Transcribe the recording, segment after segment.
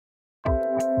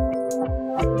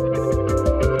I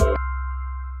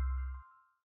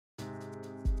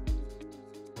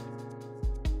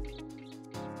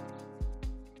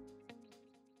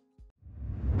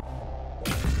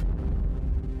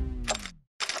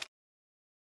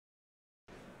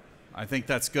think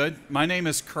that's good. My name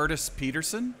is Curtis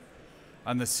Peterson.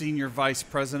 I'm the Senior Vice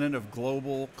President of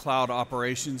Global Cloud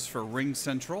Operations for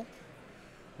RingCentral.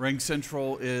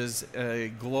 RingCentral is a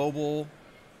global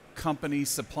company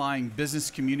supplying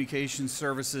business communication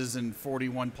services in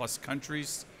 41 plus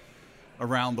countries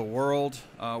around the world.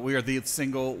 We are the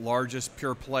single largest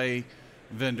pure play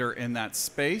vendor in that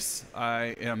space.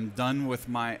 I am done with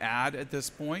my ad at this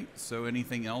point, so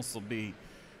anything else will be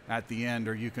at the end,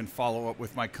 or you can follow up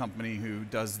with my company who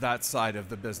does that side of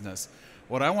the business.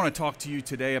 What I want to talk to you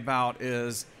today about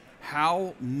is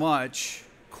how much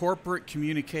corporate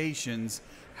communications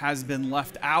has been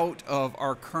left out of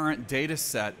our current data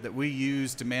set that we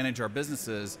use to manage our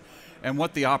businesses and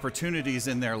what the opportunities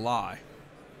in there lie.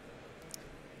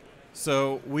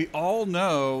 So we all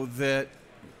know that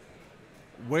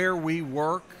where we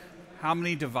work, how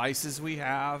many devices we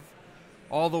have,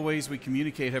 all the ways we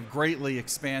communicate have greatly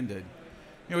expanded.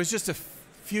 It was just a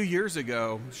few years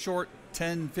ago, short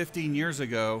 10, 15 years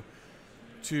ago,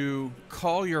 to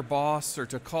call your boss or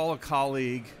to call a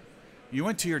colleague, you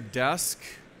went to your desk,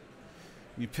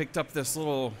 you picked up this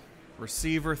little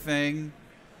receiver thing,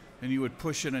 and you would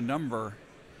push in a number.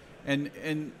 And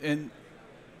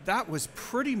that was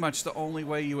pretty much the only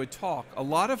way you would talk. A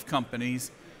lot of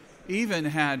companies even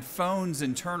had phones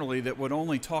internally that would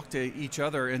only talk to each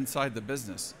other inside the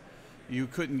business. You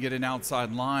couldn't get an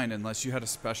outside line unless you had a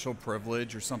special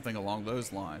privilege or something along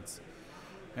those lines.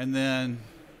 And then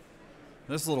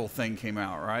this little thing came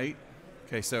out, right?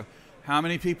 Okay, so how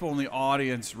many people in the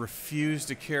audience refuse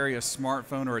to carry a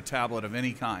smartphone or a tablet of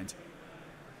any kind?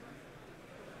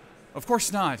 Of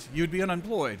course not. You'd be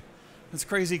unemployed. That's a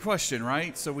crazy question,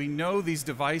 right? So we know these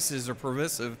devices are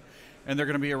pervasive and they're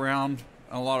going to be around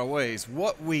in a lot of ways.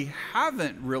 What we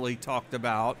haven't really talked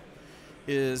about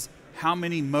is how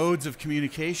many modes of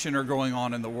communication are going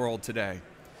on in the world today.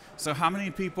 So how many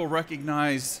people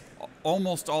recognize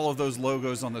almost all of those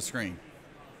logos on the screen?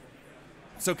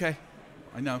 It's okay,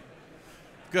 I know.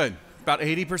 Good, about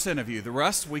 80% of you. The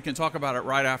rest, we can talk about it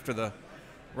right after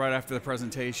the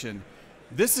presentation.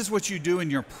 This is what you do in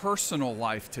your personal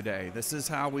life today. This is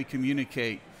how we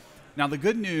communicate. Now the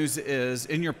good news is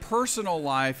in your personal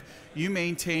life, you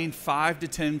maintain 5 to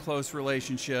 10 close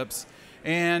relationships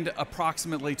and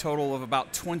approximately total of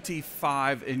about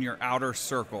 25 in your outer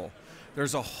circle.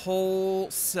 There's a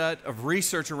whole set of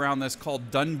research around this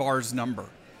called Dunbar's number.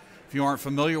 If you aren't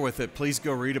familiar with it, please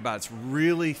go read about it. It's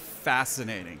really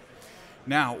fascinating.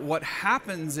 Now, what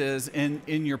happens is in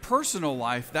your personal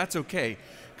life, that's okay,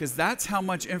 because that's how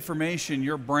much information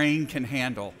your brain can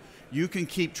handle. You can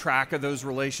keep track of those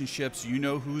relationships. You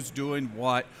know who's doing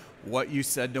what you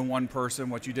said to one person,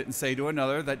 what you didn't say to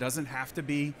another. That doesn't have to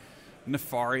be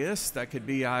nefarious. That could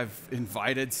be, I've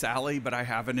invited Sally, but I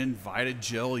haven't invited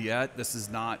Jill yet. This is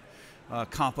not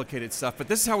complicated stuff, but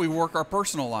this is how we work our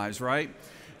personal lives, right?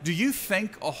 Do you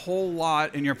think a whole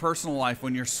lot in your personal life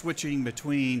when you're switching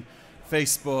between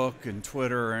Facebook and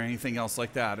Twitter or anything else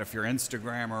like that, if you're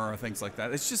Instagrammer or things like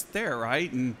that? It's just there,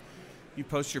 right? And you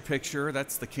post your picture,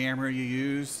 that's the camera you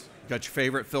use. You got your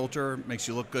favorite filter, makes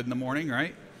you look good in the morning,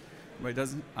 right? Everybody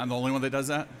doesn't? I'm the only one that does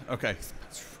that? Okay,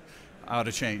 I ought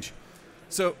to change.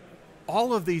 So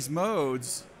all of these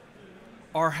modes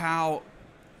are how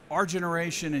our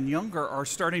generation and younger are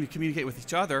starting to communicate with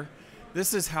each other.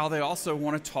 This is how they also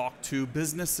want to talk to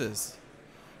businesses.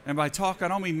 And by talk, I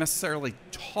don't mean necessarily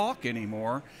talk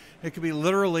anymore. It could be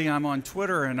literally, I'm on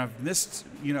Twitter and I've missed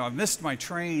my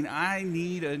train. I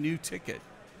need a new ticket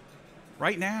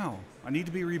right now. I need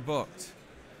to be rebooked.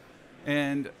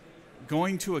 And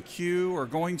going to a queue or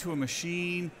going to a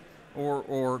machine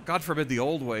or God forbid the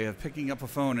old way of picking up a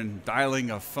phone and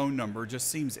dialing a phone number just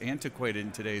seems antiquated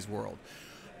in today's world.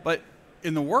 But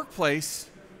in the workplace,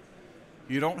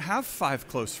 you don't have 5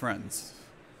 close friends.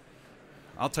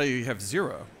 I'll tell you, you have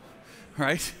 0,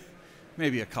 right?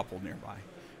 Maybe a couple nearby.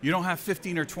 You don't have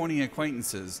 15 or 20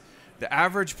 acquaintances. The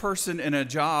average person in a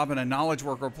job in a knowledge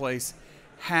workplace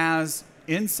has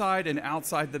inside and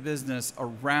outside the business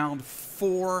around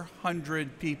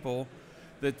 400 people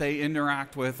that they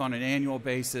interact with on an annual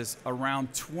basis,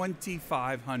 around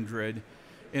 2,500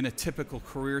 in a typical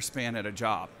career span at a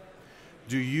job.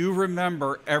 Do you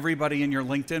remember everybody in your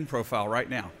LinkedIn profile right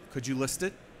now? Could you list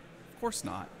it? Of course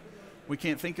not. We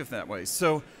can't think of that way.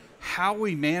 So how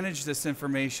we manage this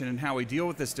information and how we deal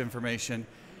with this information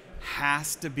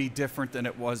has to be different than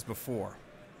it was before.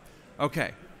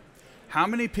 Okay, How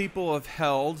many people have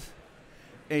held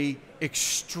a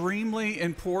extremely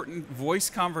important voice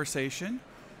conversation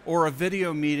or a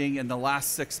video meeting in the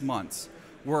last 6 months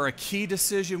where a key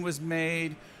decision was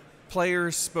made,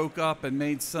 players spoke up and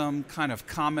made some kind of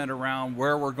comment around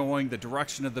where we're going, the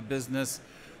direction of the business.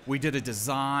 We did a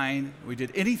design, we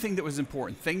did anything that was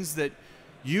important, things that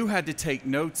you had to take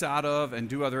notes out of and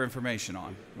do other information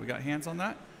on. We got hands on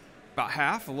that? About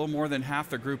half, a little more than half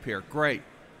the group here. Great.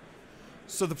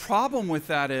 So the problem with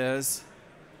that is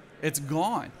it's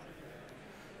gone.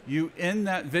 You end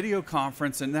that video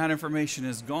conference and that information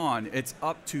is gone. It's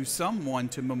up to someone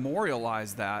to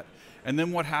memorialize that. And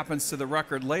then what happens to the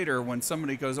record later when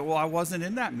somebody goes, well, I wasn't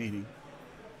in that meeting.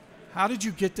 How did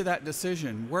you get to that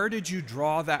decision? Where did you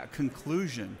draw that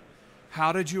conclusion?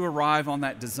 How did you arrive on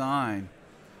that design?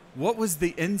 What was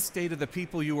the end state of the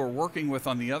people you were working with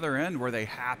on the other end? Were they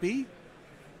happy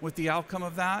with the outcome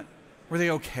of that? Were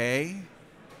they okay?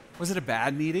 Was it a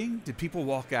bad meeting? Did people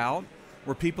walk out?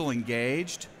 Were people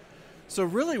engaged? So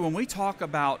really, when we talk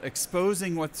about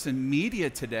exposing what's in media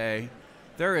today,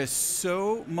 there is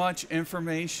so much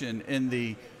information in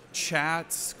the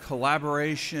chats,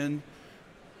 collaboration,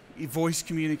 voice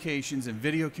communications and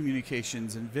video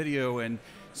and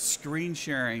screen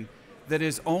sharing that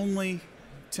is only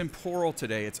temporal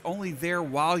today. It's only there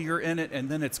while you're in it and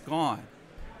then it's gone.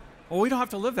 Well, we don't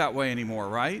have to live that way anymore,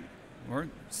 right? We're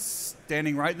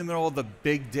standing right in the middle of the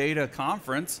big data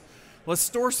conference. Let's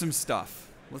store some stuff.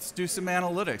 Let's do some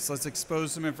analytics. Let's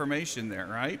expose some information there,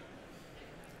 right?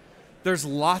 There's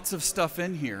lots of stuff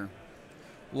in here.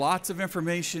 Lots of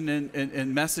information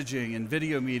in messaging and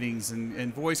video meetings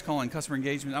and voice calling, customer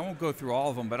engagement. I won't go through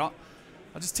all of them, but I'll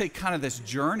just take kind of this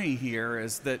journey here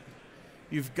is that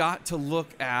you've got to look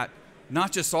at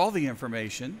not just all the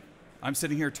information. I'm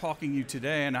sitting here talking to you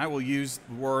today, and I will use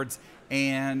words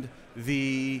and,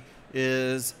 the,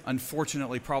 is,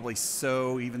 unfortunately, probably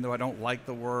so, even though I don't like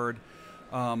the word,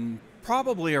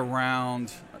 probably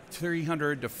around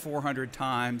 300 to 400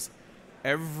 times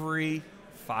every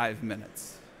 5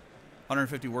 minutes.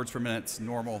 150 words per minute's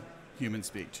normal human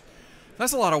speech.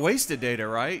 That's a lot of wasted data,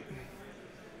 right?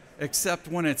 Except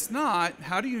when it's not,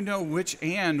 how do you know which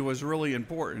and was really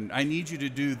important? I need you to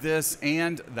do this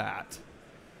and that.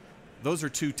 Those are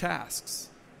two tasks,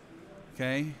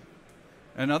 okay?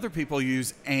 And other people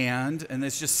use and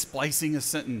it's just splicing a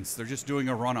sentence. They're just doing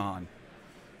a run-on,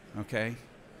 okay?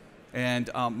 And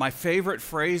my favorite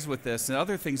phrase with this, and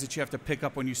other things that you have to pick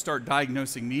up when you start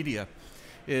diagnosing media,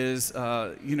 is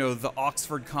the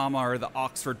Oxford comma or the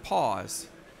Oxford pause,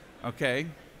 okay?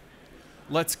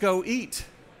 Let's go eat,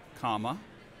 comma,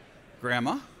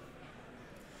 grandma.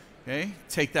 Okay,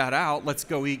 take that out. Let's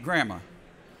go eat grandma.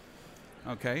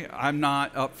 Okay, I'm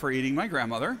not up for eating my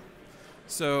grandmother.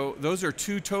 So those are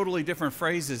two totally different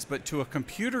phrases, but to a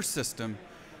computer system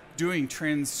doing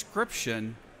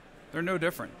transcription, they're no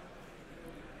different.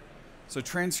 So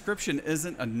transcription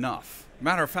isn't enough.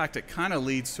 Matter of fact, it kind of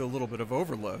leads to a little bit of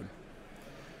overload.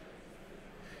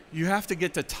 You have to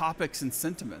get to topics and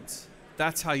sentiments.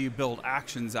 That's how you build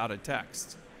actions out of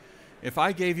text. If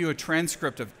I gave you a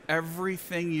transcript of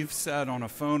everything you've said on a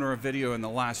phone or a video in the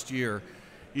last year,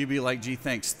 you'd be like, gee,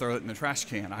 thanks, throw it in the trash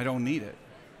can. I don't need it.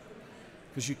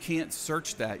 Because you can't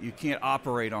search that. You can't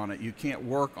operate on it. You can't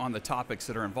work on the topics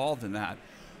that are involved in that.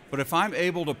 But if I'm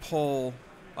able to pull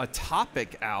a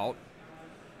topic out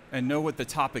and know what the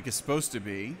topic is supposed to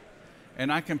be,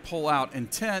 and I can pull out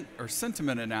intent or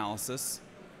sentiment analysis,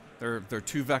 they're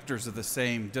two vectors of the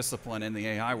same discipline in the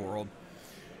AI world.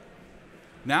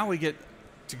 Now we get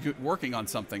to working on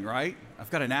something, right?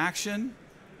 I've got an action,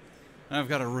 and I've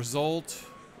got a result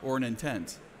or an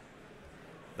intent.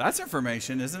 That's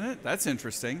information, isn't it? That's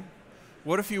interesting.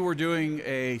 What if you were doing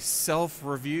a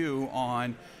self-review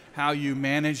on how you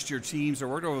managed your teams or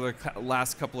worked over the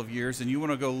last couple of years, and you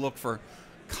want to go look for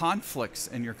conflicts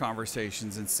in your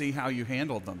conversations and see how you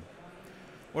handled them?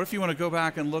 What if you want to go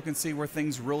back and look and see where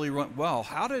things really went well?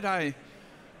 How did I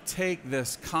take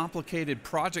this complicated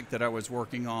project that I was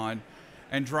working on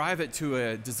and drive it to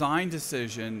a design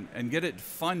decision and get it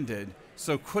funded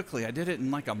so quickly? I did it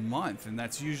in like a month, and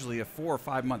that's usually a 4 or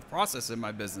 5 month process in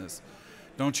my business.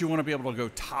 Don't you want to be able to go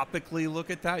topically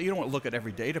look at that? You don't want to look at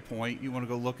every data point. You want to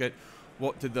go look at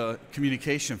what did the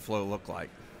communication flow look like.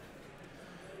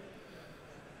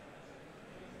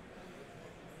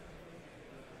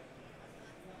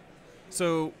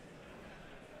 So,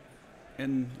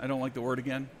 and I don't like the word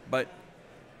again, but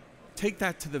take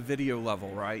that to the video level,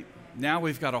 right? Now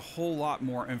we've got a whole lot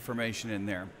more information in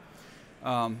there.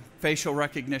 Facial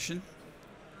recognition.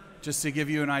 Just to give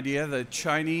you an idea, the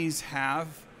Chinese have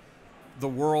the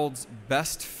world's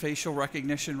best facial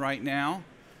recognition right now.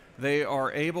 they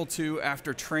are able to,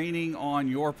 after training on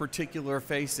your particular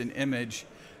face and image,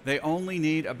 they only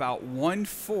need about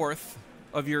 1/4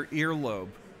 of your earlobe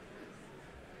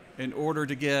in order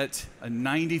to get a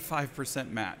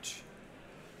 95% match.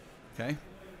 Okay?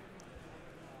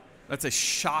 That's a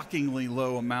shockingly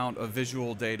low amount of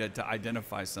visual data to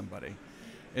identify somebody.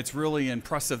 It's really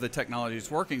impressive the technology is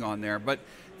working on there. But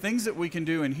things that we can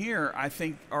do in here, I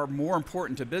think, are more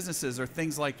important to businesses are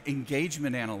things like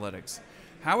engagement analytics.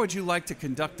 How would you like to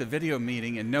conduct a video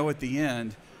meeting and know at the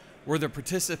end were the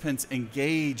participants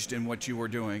engaged in what you were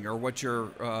doing or what your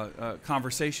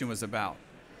conversation was about?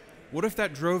 What if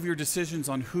that drove your decisions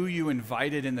on who you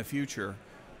invited in the future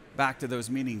back to those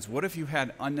meetings? What if you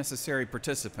had unnecessary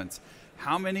participants?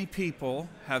 How many people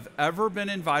have ever been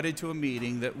invited to a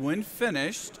meeting that when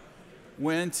finished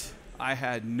went, I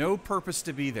had no purpose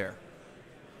to be there?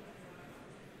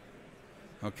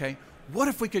 Okay, what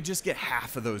if we could just get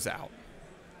half of those out?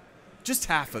 Just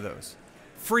half of those.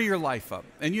 Free your life up.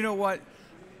 And you know what?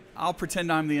 I'll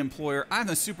pretend I'm the employer. I'm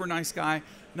a super nice guy.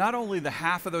 Not only the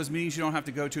half of those meetings you don't have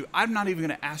to go to, I'm not even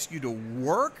going to ask you to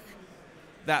work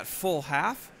that full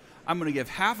half. I'm going to give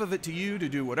half of it to you to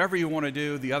do whatever you want to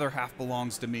do. The other half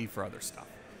belongs to me for other stuff.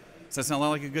 Does that sound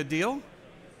like a good deal?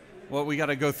 Well, we got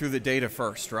to go through the data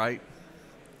first, right?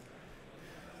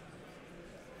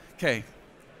 Okay.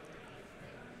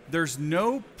 There's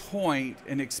no point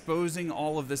in exposing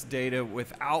all of this data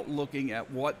without looking at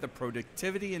what the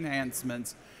productivity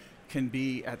enhancements can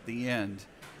be at the end.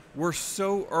 We're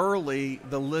so early,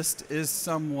 the list is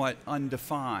somewhat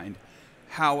undefined.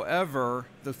 However,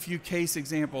 the few case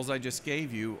examples I just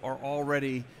gave you are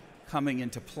already coming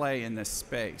into play in this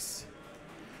space.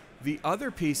 The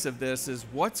other piece of this is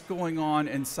what's going on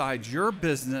inside your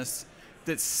business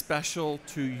that's special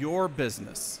to your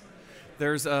business.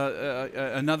 There's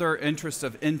another interest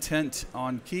of intent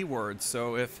on keywords.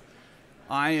 So if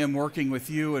I am working with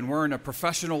you and we're in a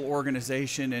professional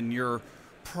organization and your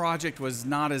project was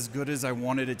not as good as I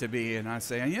wanted it to be, and I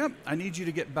say, yep, I need you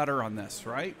to get better on this,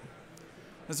 right?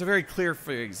 That's a very clear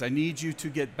phrase. I need you to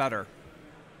get better.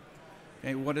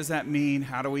 Okay, what does that mean?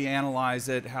 How do we analyze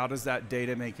it? How does that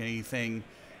data make anything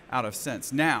out of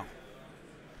sense? Now,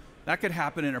 that could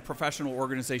happen in a professional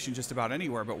organization just about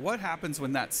anywhere, but what happens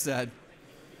when that's said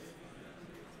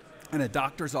in a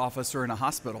doctor's office or in a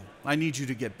hospital? I need you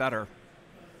to get better.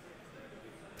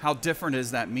 How different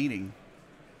is that meaning?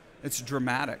 It's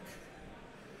dramatic.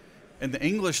 And the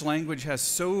English language has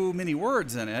so many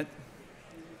words in it,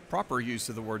 proper use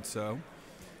of the word so.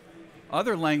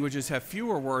 Other languages have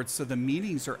fewer words, so the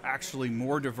meanings are actually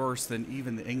more diverse than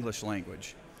even the English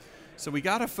language. So we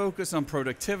got to focus on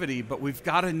productivity, but we've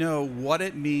got to know what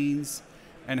it means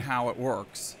and how it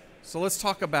works. So let's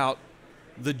talk about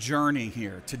the journey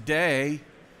here. Today,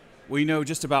 we know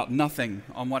just about nothing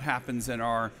on what happens in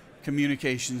our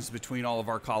communications between all of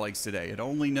our colleagues today. It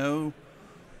only know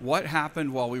what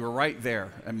happened while we were right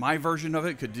there. And my version of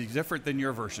it could be different than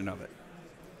your version of it.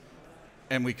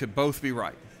 And we could both be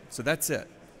right. So that's it.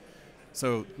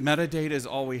 So metadata is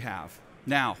all we have.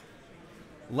 Now,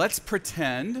 let's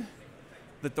pretend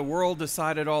that the world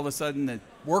decided all of a sudden that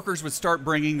workers would start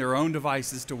bringing their own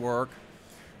devices to work.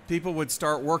 People would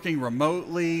start working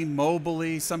remotely,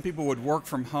 mobilely. Some people would work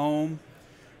from home.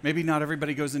 Maybe not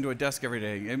everybody goes into a desk every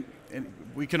day. And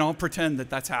we can all pretend that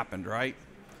that's happened, right?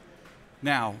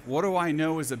 Now, what do I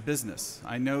know as a business?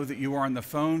 I know that you are on the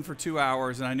phone for 2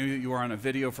 hours, and I knew that you were on a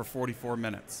video for 44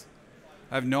 minutes.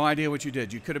 I have no idea what you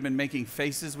did. You could have been making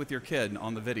faces with your kid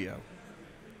on the video.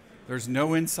 There's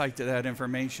no insight to that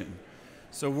information.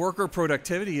 So worker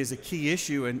productivity is a key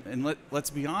issue, and let's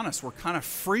be honest, we're kind of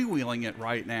freewheeling it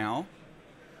right now,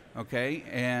 okay?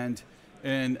 And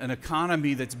in an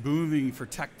economy that's booming for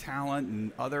tech talent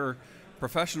and other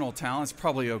professional talent, it's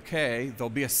probably okay. There'll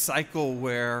be a cycle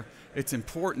where it's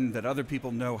important that other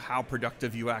people know how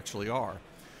productive you actually are.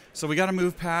 So we got to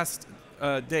move past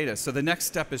data. So the next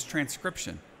step is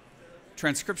transcription.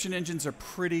 Transcription engines are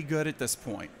pretty good at this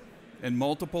point in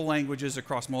multiple languages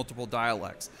across multiple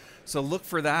dialects. So look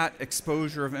for that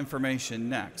exposure of information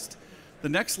next. The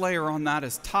next layer on that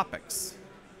is topics.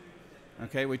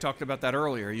 Okay, we talked about that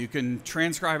earlier. You can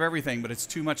transcribe everything, but it's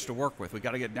too much to work with. We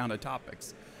got to get down to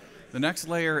topics. The next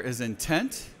layer is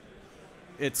intent.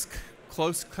 It's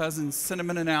close cousin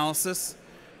sentiment analysis.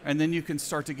 And then you can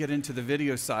start to get into the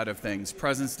video side of things,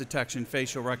 presence detection,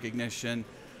 facial recognition,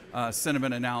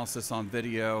 sentiment analysis on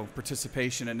video,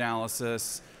 participation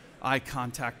analysis, eye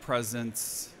contact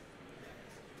presence,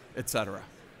 etc.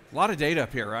 A lot of data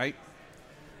up here, right?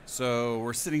 So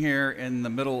we're sitting here in the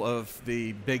middle of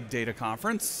the Big Data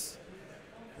conference.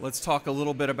 Let's talk a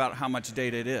little bit about how much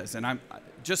data it is. And I'm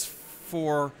just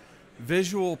for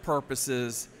visual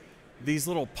purposes, these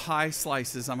little pie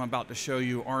slices I'm about to show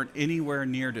you aren't anywhere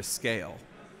near to scale,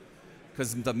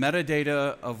 because the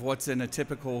metadata of what's in a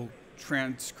typical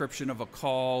transcription of a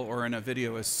call or in a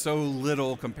video is so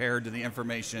little compared to the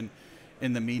information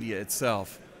in the media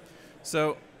itself.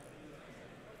 So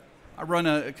I run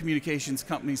a communications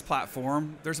company's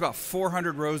platform. There's about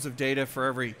 400 rows of data for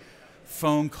every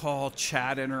phone call,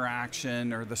 chat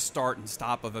interaction, or the start and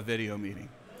stop of a video meeting.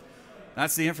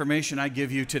 That's the information I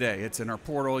give you today. It's in our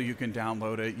portal. You can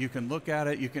download it. You can look at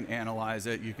it. You can analyze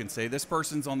it. You can say, this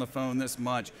person's on the phone this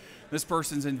much. This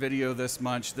person's in video this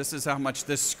much. This is how much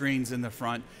this screen's in the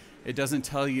front. It doesn't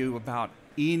tell you about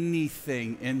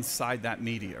anything inside that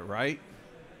media, right?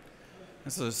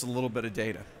 This is just a little bit of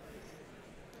data.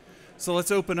 So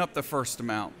let's open up the first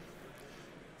amount.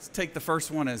 Let's take the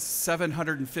first one as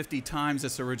 750 times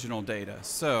this original data.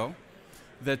 So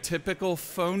the typical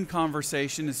phone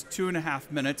conversation is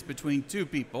 2.5 minutes between two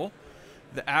people.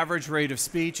 The average rate of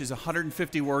speech is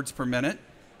 150 words per minute.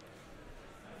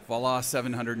 Voila,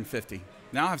 750.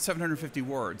 Now I have 750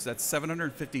 words. That's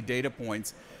 750 data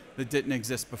points that didn't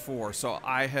exist before. So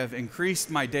I have increased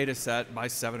my data set by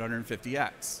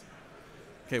 750x.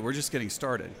 Okay, we're just getting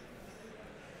started.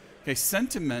 Okay,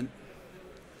 sentiment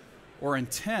or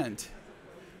intent,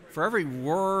 for every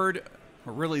word,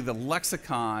 or really the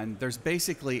lexicon, there's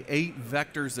basically 8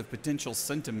 vectors of potential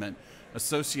sentiment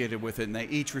associated with it, and they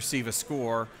each receive a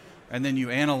score, and then you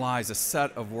analyze a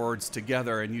set of words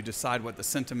together and you decide what the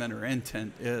sentiment or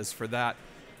intent is for that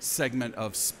segment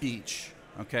of speech,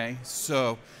 okay?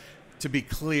 So to be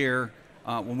clear,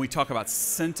 when we talk about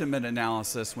sentiment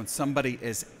analysis, when somebody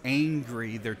is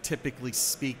angry, they're typically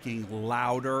speaking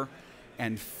louder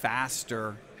and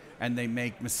faster, and they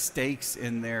make mistakes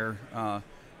in their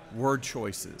word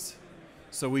choices.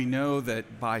 So we know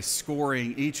that by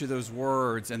scoring each of those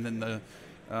words and then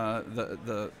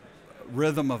the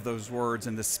rhythm of those words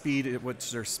and the speed at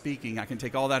which they're speaking, I can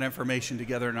take all that information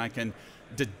together and I can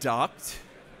deduct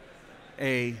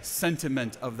a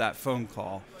sentiment of that phone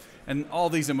call. And all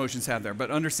these emotions have there,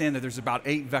 but understand that there's about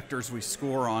 8 vectors we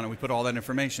score on and we put all that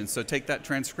information. So take that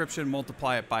transcription,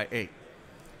 multiply it by 8.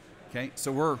 Okay,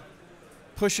 so we're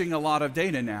pushing a lot of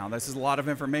data now. This is a lot of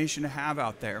information to have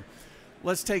out there.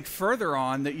 Let's take further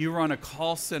on that you run a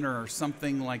call center or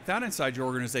something like that inside your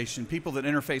organization, people that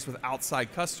interface with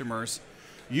outside customers.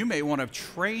 You may want to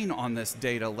train on this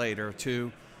data later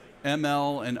to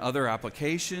ML and other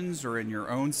applications or in your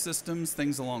own systems,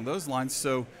 things along those lines.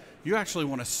 So you actually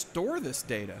want to store this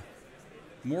data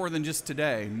more than just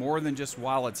today, more than just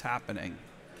while it's happening.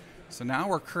 So now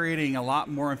we're creating a lot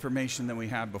more information than we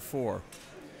had before.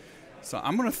 So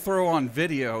I'm going to throw on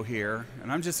video here,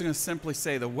 and I'm just going to simply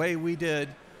say the way we did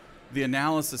the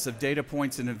analysis of data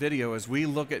points in a video is we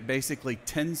look at basically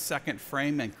 10-second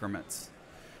frame increments.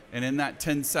 And in that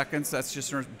 10 seconds, that's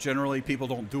just generally people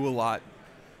don't do a lot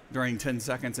during 10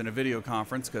 seconds in a video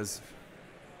conference because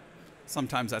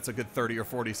sometimes that's a good 30 or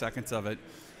 40 seconds of it.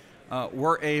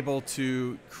 We're able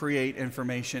to create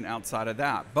information outside of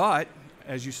that. But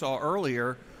as you saw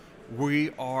earlier, we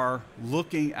are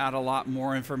looking at a lot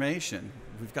more information.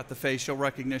 We've got the facial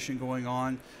recognition going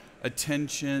on,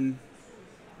 attention,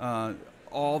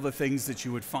 all the things that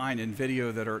you would find in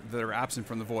video that are absent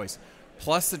from the voice,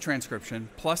 plus the transcription,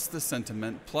 plus the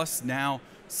sentiment, plus now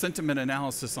sentiment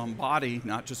analysis on body,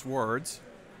 not just words.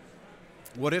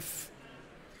 What if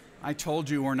I told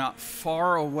you we're not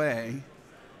far away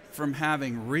from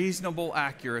having reasonable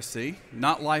accuracy,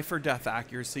 not life or death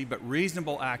accuracy, but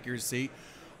reasonable accuracy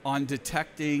on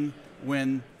detecting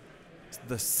when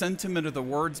the sentiment of the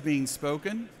words being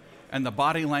spoken and the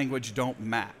body language don't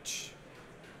match?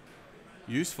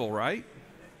 Useful, right?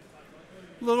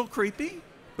 A little creepy,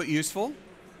 but useful.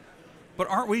 But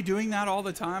aren't we doing that all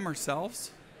the time ourselves?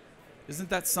 Isn't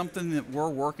that something that we're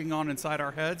working on inside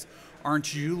our heads?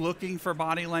 Aren't you looking for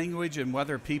body language and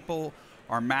whether people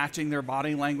are matching their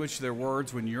body language to their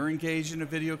words when you're engaged in a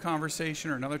video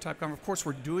conversation or another type of conversation? Of course,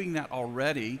 we're doing that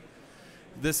already.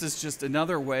 This is just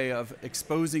another way of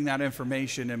exposing that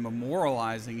information and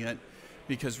memorializing it,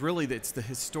 because really it's the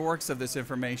historics of this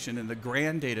information and the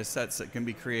grand data sets that can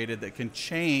be created that can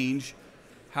change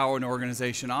how an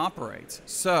organization operates.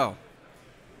 So,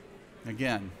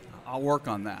 again, I'll work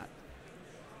on that.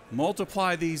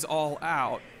 Multiply these all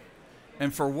out,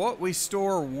 and for what we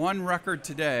store one record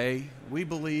today, we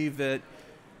believe that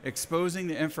exposing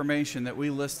the information that we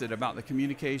listed about the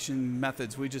communication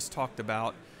methods we just talked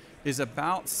about is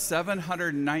about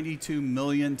 792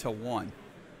 million to 1.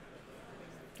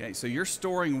 Okay, so you're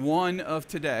storing 1 of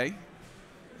today.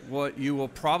 What you will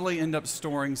probably end up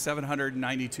storing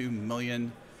 792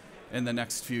 million in the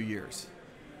next few years.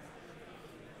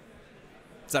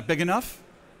 Is that big enough?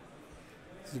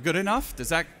 Is it good enough? Does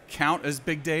that count as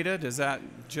big data? Does that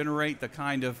generate the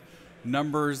kind of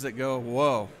numbers that go,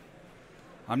 whoa?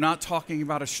 I'm not talking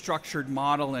about a structured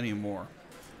model anymore.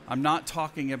 I'm not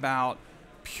talking about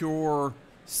pure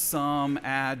sum,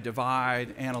 add,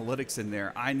 divide analytics in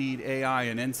there. I need AI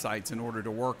and insights in order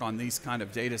to work on these kind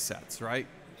of data sets, right?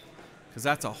 Because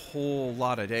that's a whole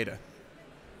lot of data.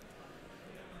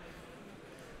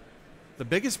 The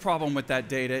biggest problem with that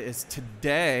data is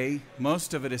today,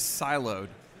 most of it is siloed.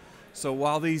 So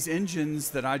while these engines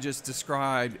that I just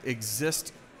described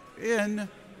exist in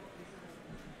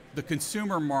the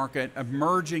consumer market,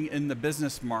 emerging in the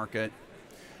business market,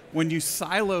 when you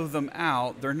silo them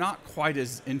out, they're not quite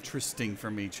as interesting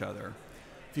from each other.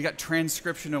 If you got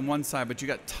transcription on one side, but you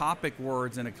got topic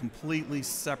words in a completely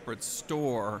separate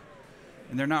store,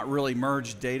 and they're not really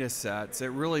merged data sets,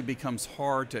 it really becomes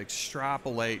hard to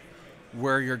extrapolate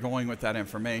where you're going with that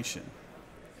information.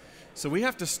 So we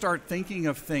have to start thinking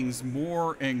of things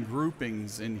more in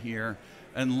groupings in here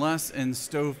and less in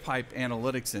stovepipe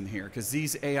analytics in here, because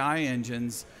these AI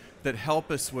engines that help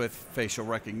us with facial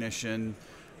recognition,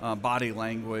 body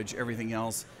language, everything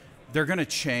else, they're going to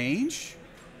change,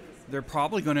 they're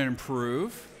probably going to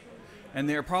improve, and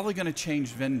they're probably going to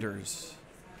change vendors.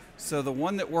 So the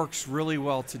one that works really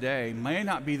well today may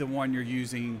not be the one you're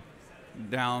using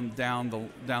down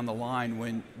the line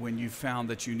when you found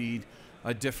that you need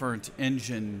a different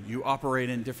engine. You operate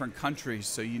in different countries,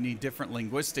 so you need different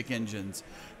linguistic engines.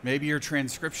 Maybe your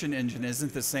transcription engine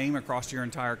isn't the same across your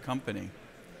entire company.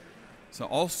 So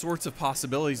all sorts of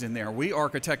possibilities in there. We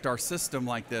architect our system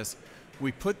like this.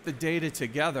 We put the data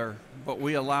together, but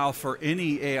we allow for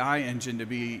any AI engine to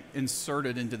be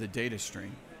inserted into the data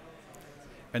stream.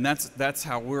 And that's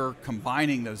how we're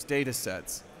combining those data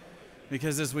sets.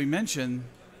 Because as we mentioned,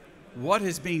 what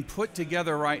is being put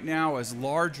together right now is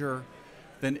larger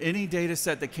than any data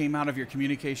set that came out of your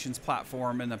communications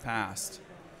platform in the past.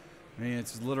 I mean,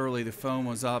 it's literally the phone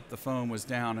was up, the phone was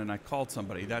down, and I called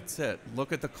somebody. That's it.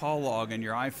 Look at the call log in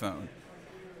your iPhone.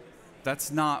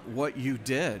 That's not what you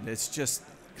did. It's just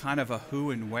kind of a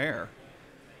who and where.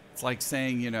 It's like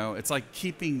saying, it's like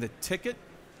keeping the ticket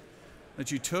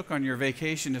that you took on your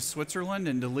vacation to Switzerland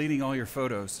and deleting all your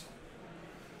photos.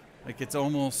 Like, it's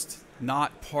almost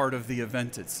not part of the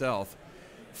event itself.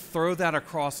 Throw that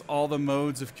across all the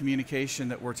modes of communication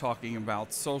that we're talking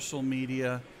about, social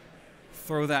media.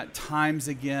 Throw that times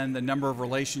again the number of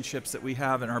relationships that we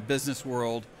have in our business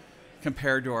world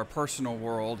compared to our personal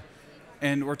world.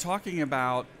 And we're talking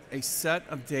about a set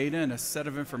of data and a set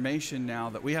of information now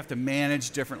that we have to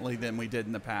manage differently than we did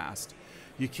in the past.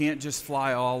 You can't just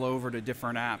fly all over to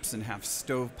different apps and have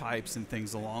stovepipes and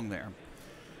things along there.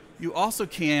 You also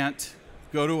can't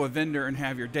go to a vendor and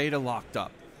have your data locked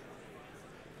up.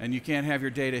 And you can't have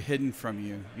your data hidden from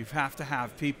you. You have to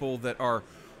have people that are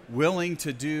willing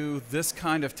to do this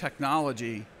kind of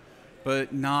technology,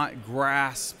 but not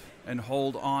grasp and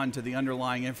hold on to the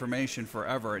underlying information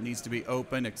forever. It needs to be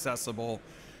open, accessible,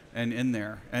 and in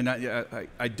there. And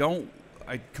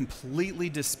I completely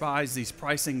despise these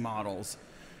pricing models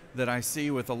that I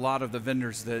see with a lot of the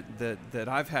vendors that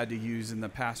I've had to use in the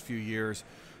past few years,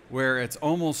 where it's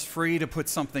almost free to put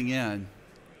something in,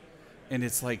 and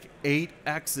it's like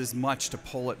 8x as much to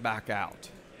pull it back out.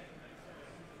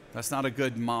 That's not a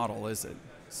good model, is it?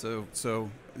 So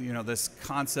this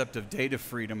concept of data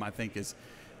freedom, I think, is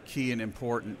key and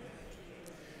important.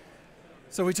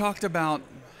 So we talked about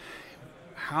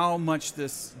how much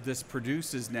this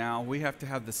produces now. We have to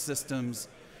have the systems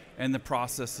and the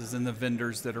processes and the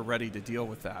vendors that are ready to deal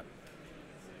with that.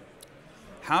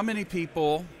 How many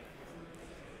people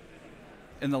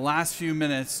in the last few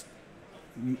minutes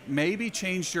maybe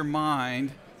changed your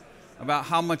mind about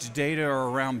how much data are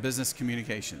around business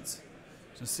communications?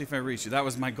 Just see if I reach you. That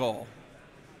was my goal.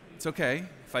 It's okay.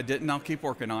 If I didn't, I'll keep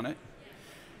working on it.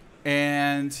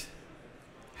 And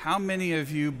how many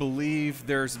of you believe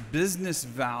there's business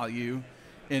value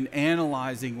in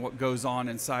analyzing what goes on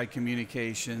inside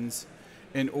communications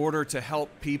in order to help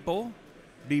people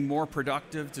be more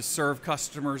productive, to serve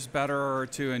customers better, or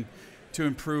to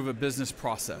improve a business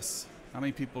process? How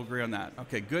many people agree on that?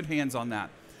 Okay, good hands on that.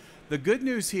 The good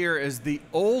news here is the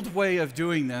old way of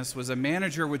doing this was a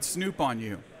manager would snoop on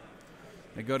you.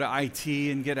 They go to IT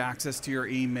and get access to your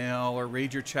email or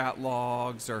read your chat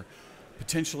logs, or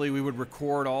potentially we would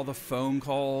record all the phone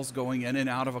calls going in and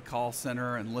out of a call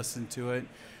center and listen to it.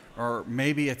 Or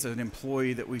maybe it's an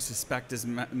employee that we suspect is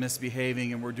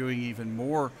misbehaving and we're doing even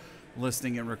more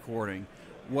listening and recording.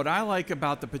 What I like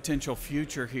about the potential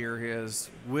future here is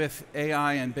with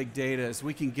AI and big data is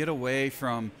we can get away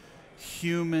from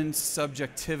human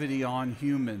subjectivity on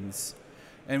humans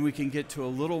and we can get to a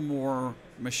little more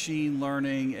machine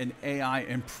learning and AI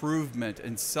improvement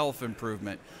and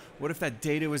self-improvement. What if that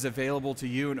data was available to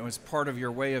you and it was part of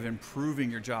your way of improving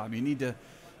your job? You need to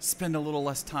spend a little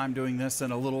less time doing this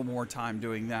and a little more time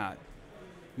doing that.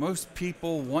 Most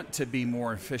people want to be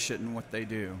more efficient in what they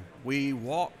do. We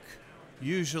walk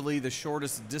usually the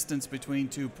shortest distance between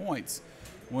 2 points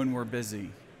when we're busy.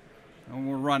 When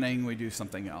we're running, we do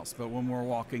something else. But when we're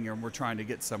walking or we're trying to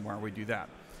get somewhere, we do that.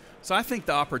 So I think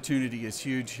the opportunity is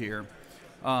huge here.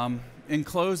 In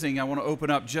closing, I want to open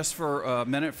up just for a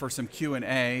minute for some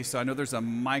Q&A. So I know there's a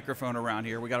microphone around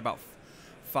here. We got about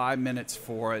 5 minutes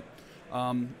for it.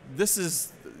 This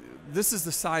is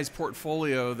the size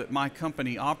portfolio that my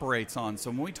company operates on. So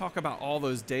when we talk about all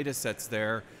those data sets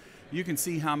there, you can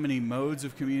see how many modes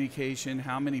of communication,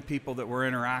 how many people that we're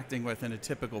interacting with in a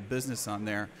typical business on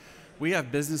there. We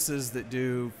have businesses that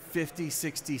do 50,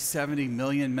 60, 70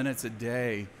 million minutes a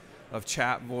day of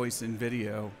chat, voice, and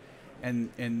video. And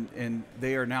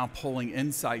they are now pulling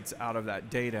insights out of that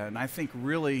data. And I think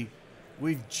really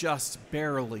we've just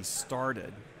barely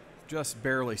started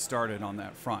on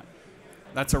that front.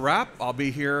 That's a wrap. I'll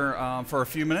be here for a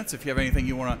few minutes. If you have anything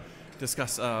you want to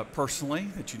discuss personally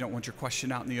that you don't want your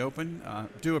question out in the open,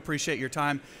 do appreciate your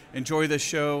time. Enjoy this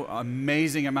show.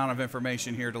 Amazing amount of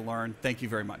information here to learn. Thank you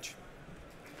very much.